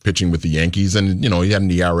pitching with the Yankees, and you know, he had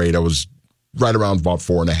an ERA that was right around about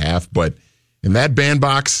 4.5. But in that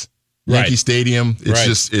bandbox, Yankee Stadium,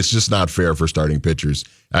 it's just not fair for starting pitchers.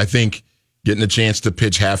 I think getting a chance to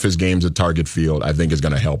pitch half his games at Target Field, I think, is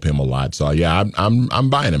going to help him a lot. So yeah, I'm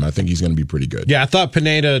buying him. I think he's going to be pretty good. Yeah, I thought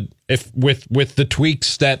Pineda, if with the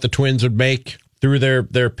tweaks that the Twins would make through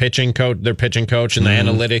their pitching coach and the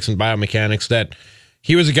analytics and biomechanics, that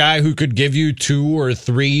he was a guy who could give you 2 or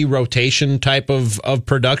 3 rotation type of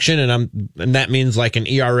production, and that means like an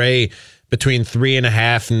ERA between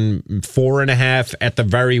 3.5 and 4.5 at the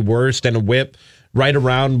very worst, and a whip right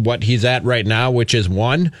around what he's at right now, which is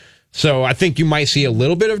 1. So I think you might see a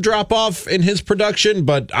little bit of drop off in his production,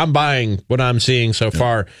 but I'm buying what I'm seeing so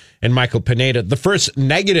far in Michael Pineda. The first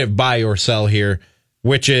negative buy or sell here,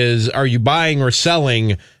 which is, are you buying or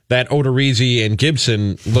selling that Odorizzi and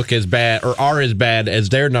Gibson look as bad or are as bad as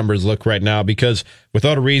their numbers look right now? Because with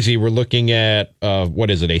Odorizzi, we're looking at what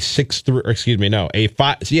is it, a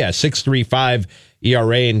 6.35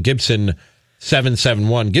 ERA, and Gibson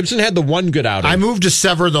 7.71. Gibson had the one good outing. I moved to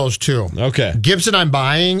sever those two. Okay. Gibson I'm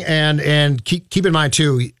buying, and keep in mind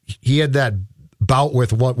too, he had that bout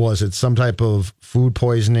with, what was it, some type of food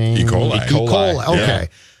poisoning? E. coli. Okay. Yeah.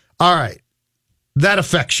 All right. That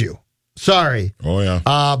affects you. Sorry. Oh yeah.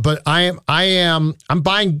 But I'm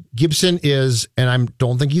buying Gibson and I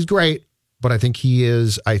don't think he's great, but I think he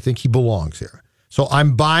belongs here. So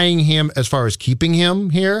I'm buying him as far as keeping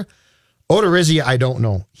him here. Odorizzi, I don't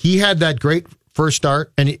know. He had that great first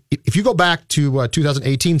start, and if you go back to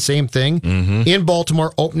 2018, same thing. In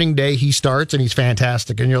Baltimore, opening day, he starts, and he's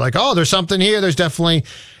fantastic. And you're like, oh, there's something here. There's definitely,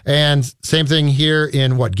 and same thing here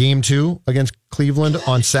in game 2 against Cleveland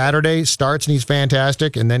on Saturday, starts, and he's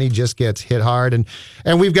fantastic, and then he just gets hit hard. And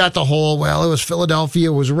we've got the whole, well, it was Philadelphia,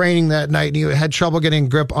 it was raining that night, and he had trouble getting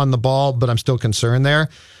grip on the ball, but I'm still concerned there.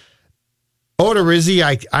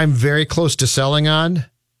 Odorizzi, I'm very close to selling on.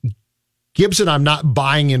 Gibson, I'm not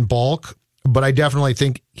buying in bulk, but I definitely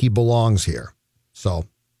think he belongs here. So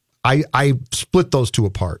I split those two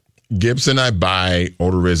apart. Gibson, I buy.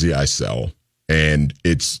 Odorizzi, I sell. And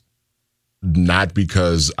it's not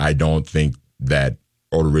because I don't think that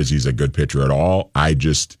Odorizzi's a good pitcher at all.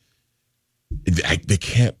 They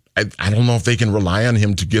can't. I don't know if they can rely on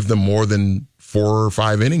him to give them more than 4 or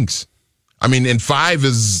 5 innings. I mean, and 5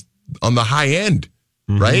 is on the high end,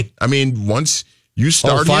 right? I mean, once you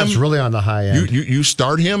start him, 5's really on the high end. You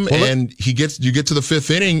start him, and you get to the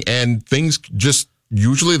 5th inning, and things just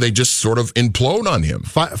usually they just sort of implode on him.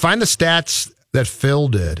 Find the stats that Phil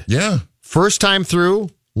did. Yeah, first time through,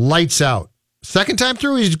 lights out. Second time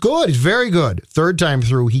through, he's good. He's very good. Third time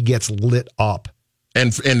through, he gets lit up.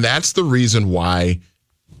 And that's the reason why,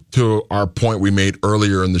 to our point we made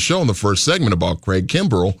earlier in the show in the first segment about Craig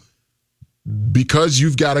Kimbrel, because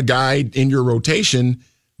you've got a guy in your rotation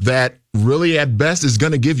that really at best is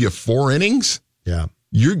going to give you 4 innings. Yeah.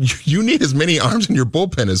 You need as many arms in your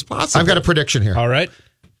bullpen as possible. I've got a prediction here. All right.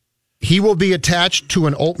 He will be attached to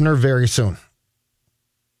an opener very soon.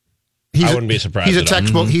 I wouldn't be surprised. He's a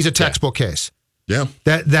textbook. He's a textbook case. Yeah.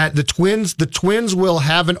 That the Twins will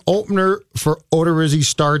have an opener for Odorizzi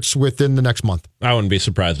starts within the next month. I wouldn't be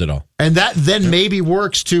surprised at all. And that then maybe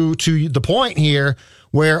works to the point here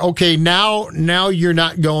where, okay, now you're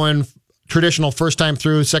not going traditional first time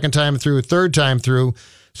through, second time through, third time through.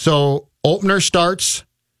 So opener starts,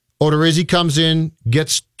 Odorizzi comes in,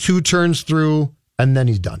 gets 2 turns through, and then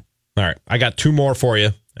he's done. All right. I got 2 more for you.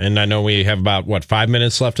 And I know we have about 5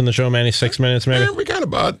 minutes left in the show, Manny? 6 minutes, maybe? We got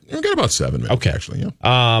about 7 minutes. Okay, actually. Yeah.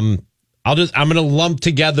 I'm going to lump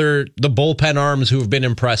together the bullpen arms who have been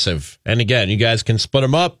impressive. And again, you guys can split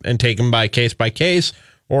them up and take them by case,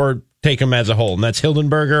 or take them as a whole. And that's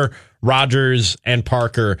Hildenberger, Rogers, and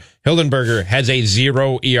Parker. Hildenberger has a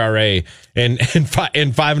 0 ERA in 5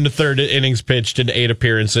 1/3 innings pitched in 8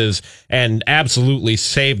 appearances, and absolutely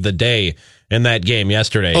saved the day in that game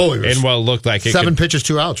yesterday. And what looked like 7 pitches,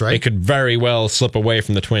 2 outs, right? It could very well slip away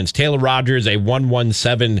from the Twins. Taylor Rogers, a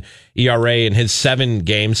 1.17 ERA in his 7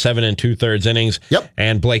 games, 7 2/3 innings. Yep.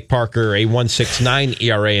 And Blake Parker, a 1.69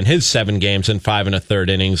 ERA in his 7 games and 5 1/3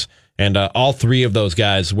 innings. And all 3 of those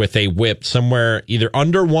guys with a whip somewhere either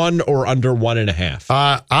under 1 or under 1.5.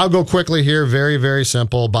 I'll go quickly here. Very, very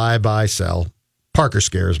simple. Buy, sell. Parker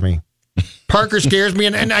scares me.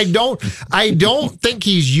 And I don't think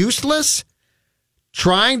he's useless.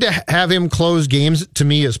 Trying to have him close games to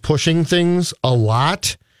me is pushing things a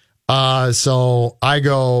lot. So I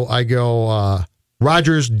go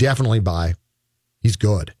Rogers, definitely buy. He's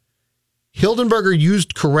good. Hildenberger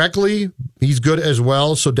used correctly. He's good as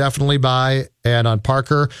well. So definitely buy. And on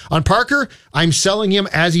Parker, I'm selling him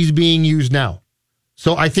as he's being used now.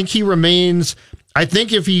 So I think he remains. I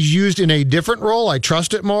think if he's used in a different role, I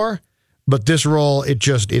trust it more. But this role, it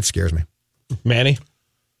scares me. Manny?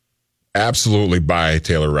 Absolutely buy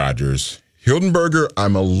Taylor Rogers. Hildenberger,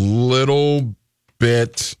 I'm a little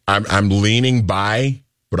bit, I'm leaning buy,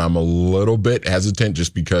 but I'm a little bit hesitant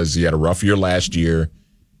just because he had a rough year last year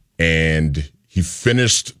and he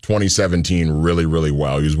finished 2017 really, really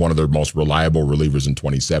well. He was one of their most reliable relievers in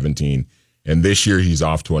 2017. And this year he's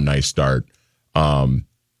off to a nice start.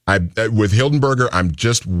 With Hildenberger, I'm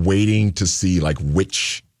just waiting to see like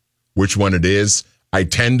which one it is. I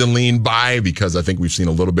tend to lean by because I think we've seen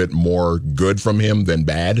a little bit more good from him than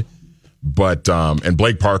bad. But and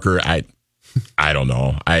Blake Parker, I don't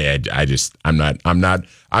know. I'm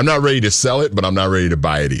not ready to sell it, but I'm not ready to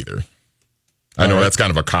buy it either. I know that's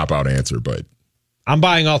kind of a cop-out answer, but I'm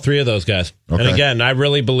buying all 3 of those guys. Okay. And again, I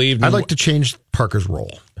really believe I'd like to change Parker's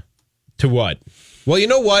role. To what? Well, you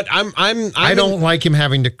know what? I don't like him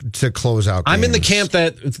having to close out games. I'm in the camp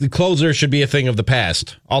that the closer should be a thing of the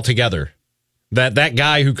past altogether. That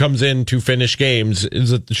guy who comes in to finish games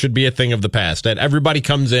should be a thing of the past. That everybody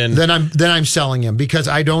comes in. Then I'm selling him because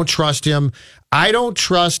I don't trust him. I don't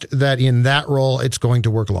trust that in that role it's going to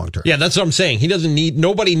work long term. Yeah, that's what I'm saying.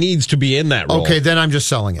 Nobody needs to be in that role. Okay, then I'm just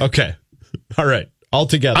selling it. Okay. All right.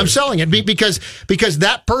 Altogether. I'm selling it because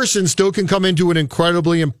that person still can come into an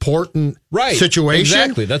incredibly important situation.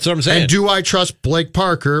 Exactly. That's what I'm saying. And do I trust Blake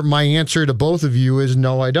Parker? My answer to both of you is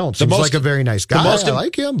no, I don't. Seems like a very nice guy. I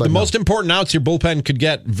like him. But most important outs your bullpen could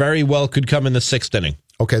get could come in the 6th inning.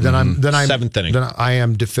 Okay, then I'm 7th inning. Then I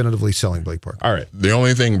am definitively selling Blake Parker. All right. The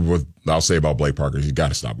only thing I'll say about Blake Parker is he's got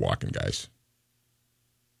to stop walking, guys.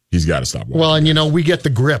 He's got to stop walking. Well, and we get the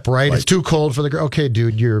grip, right? It's too cold for the grip. Okay,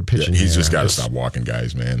 dude, you're pitching. He's just got to stop walking,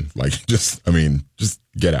 guys, man. Just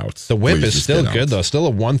get out. The whip is still good though. Still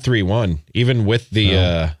a 1.31, even with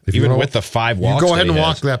the with the 5 walks. You go ahead and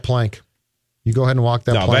walk that plank.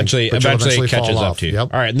 Eventually it catches up to you.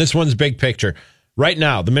 Yep. All right, and this one's big picture. Right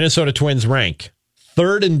now, the Minnesota Twins rank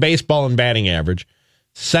 3rd in baseball and batting average,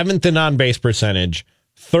 7th in on-base percentage,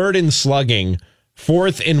 3rd in slugging,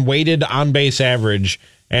 4th in weighted on-base average,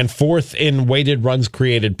 and 4th in weighted runs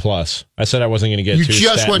created plus. I said I wasn't going to get. You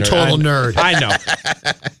just went total nerd. I know.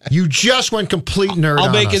 You just went complete nerd.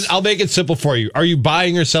 I'll make it simple for you. Are you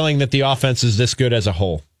buying or selling that the offense is this good as a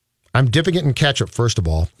whole? I'm dipping it in ketchup, first of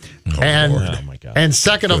all. Oh my God. And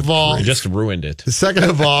second of all, you just ruined it. Second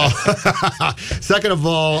of all,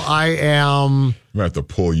 I am. I'm gonna have to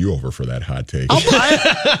pull you over for that hot take. I'll buy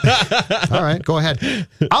it. All right, go ahead.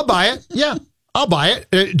 I'll buy it. Yeah, I'll buy it.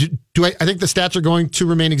 I think the stats are going to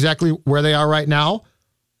remain exactly where they are right now?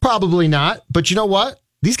 Probably not. But you know what?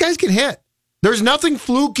 These guys can hit. There's nothing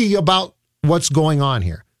fluky about what's going on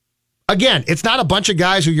here. Again, it's not a bunch of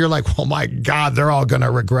guys who you're like, oh my God, they're all going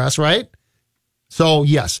to regress, right? So,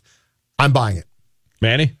 yes, I'm buying it.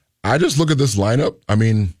 Manny? I just look at this lineup. I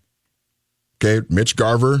mean, okay, Mitch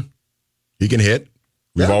Garver, he can hit.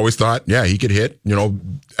 We've always thought, he could hit. You know,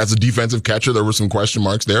 as a defensive catcher, there were some question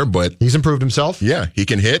marks there, but he's improved himself. Yeah, he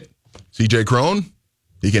can hit. CJ Crone,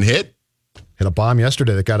 he can hit. Hit a bomb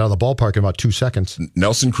yesterday that got out of the ballpark in about 2 seconds.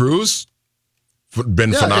 Nelson Cruz,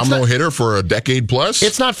 been phenomenal hitter for a decade plus.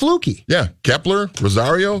 It's not fluky. Yeah, Kepler,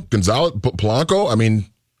 Rosario, Gonzalez, Polanco. I mean,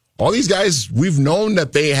 all these guys, we've known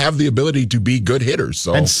that they have the ability to be good hitters.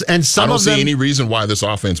 So and some I don't of them, see any reason why this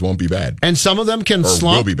offense won't be bad. And some of them can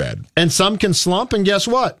slump. Will be bad. And some can slump, and guess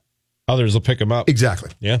what? Others will pick them up.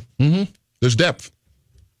 Exactly. Yeah. Mm-hmm. There's depth.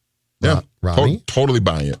 Yeah. Rami? Totally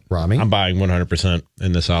buying it. Rami? I'm buying 100%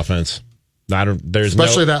 in this offense. There's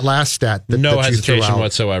especially that last stat. That hesitation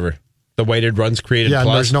whatsoever. The weighted runs created plus.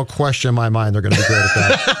 Yeah, there's no question in my mind they're going to be great at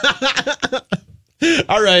that.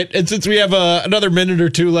 All right, and since we have another minute or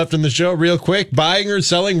two left in the show, real quick, buying or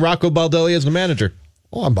selling Rocco Baldelli as the manager?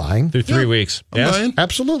 Oh, I'm buying. Through 3 weeks. I'm buying.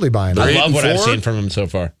 Absolutely buying. I love what I've seen from him so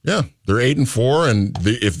far. Yeah, they're 8-4, and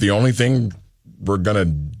if the only thing we're going to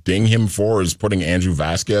ding him for is putting Andrew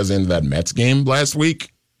Vasquez into that Mets game last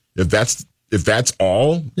week, if that's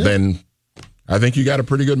all, then I think you got a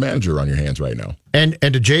pretty good manager on your hands right now. And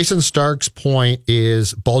to Jason Stark's point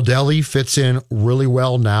is Baldelli fits in really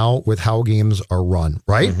well now with how games are run,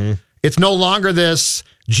 right? Mm-hmm. It's no longer this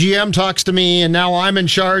GM talks to me and now I'm in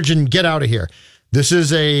charge and get out of here. This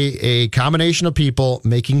is a combination of people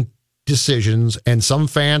making decisions, and some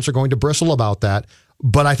fans are going to bristle about that,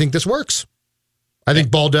 but I think this works. I think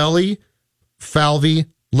Baldelli, Falvey,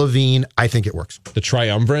 Levine, I think it works. The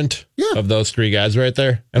triumvirate of those three guys right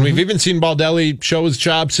there. And we've even seen Baldelli show his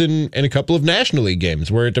chops in a couple of National League games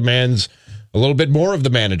where it demands a little bit more of the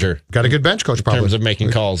manager. Got a good bench coach, probably. In terms of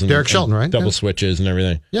making calls and Derek Shelton, right? Double switches and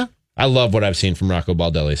everything. Yeah. I love what I've seen from Rocco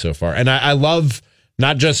Baldelli so far. And I love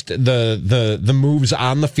not just the moves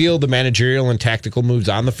on the field, the managerial and tactical moves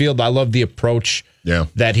on the field. I love the approach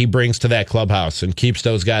that he brings to that clubhouse and keeps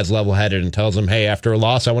those guys level-headed and tells them, hey, after a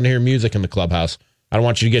loss, I want to hear music in the clubhouse. I don't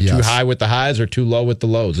want you to get too high with the highs or too low with the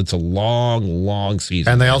lows. It's a long, long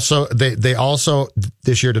season. And they also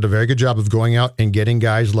this year did a very good job of going out and getting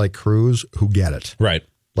guys like Cruz who get it. Right.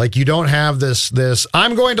 Like you don't have this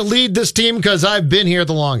I'm going to lead this team because I've been here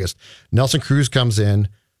the longest. Nelson Cruz comes in,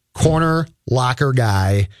 corner locker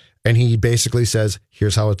guy, and he basically says,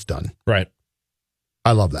 here's how it's done. Right.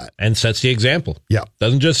 I love that. And sets the example. Yeah.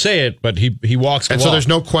 Doesn't just say it, but he walks the walk. So there's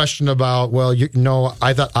no question about, well,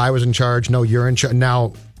 I thought I was in charge. No, you're in charge.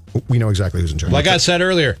 Now we know exactly who's in charge. Like I said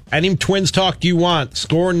earlier, any Twins talk do you want?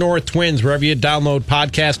 Score North Twins, wherever you download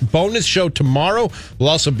podcast. Bonus show tomorrow. We'll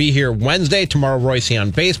also be here Wednesday. Tomorrow, Royce on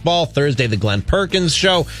baseball. Thursday, the Glenn Perkins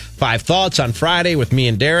show. 5 Thoughts on Friday with me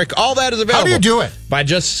and Derek. All that is available. How do you do it? By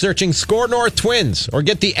just searching Score North Twins, or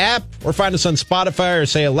get the app, or find us on Spotify, or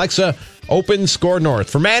say, Alexa, open Score North.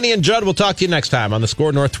 For Manny and Judd, we'll talk to you next time on the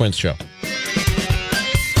Score North Twins show.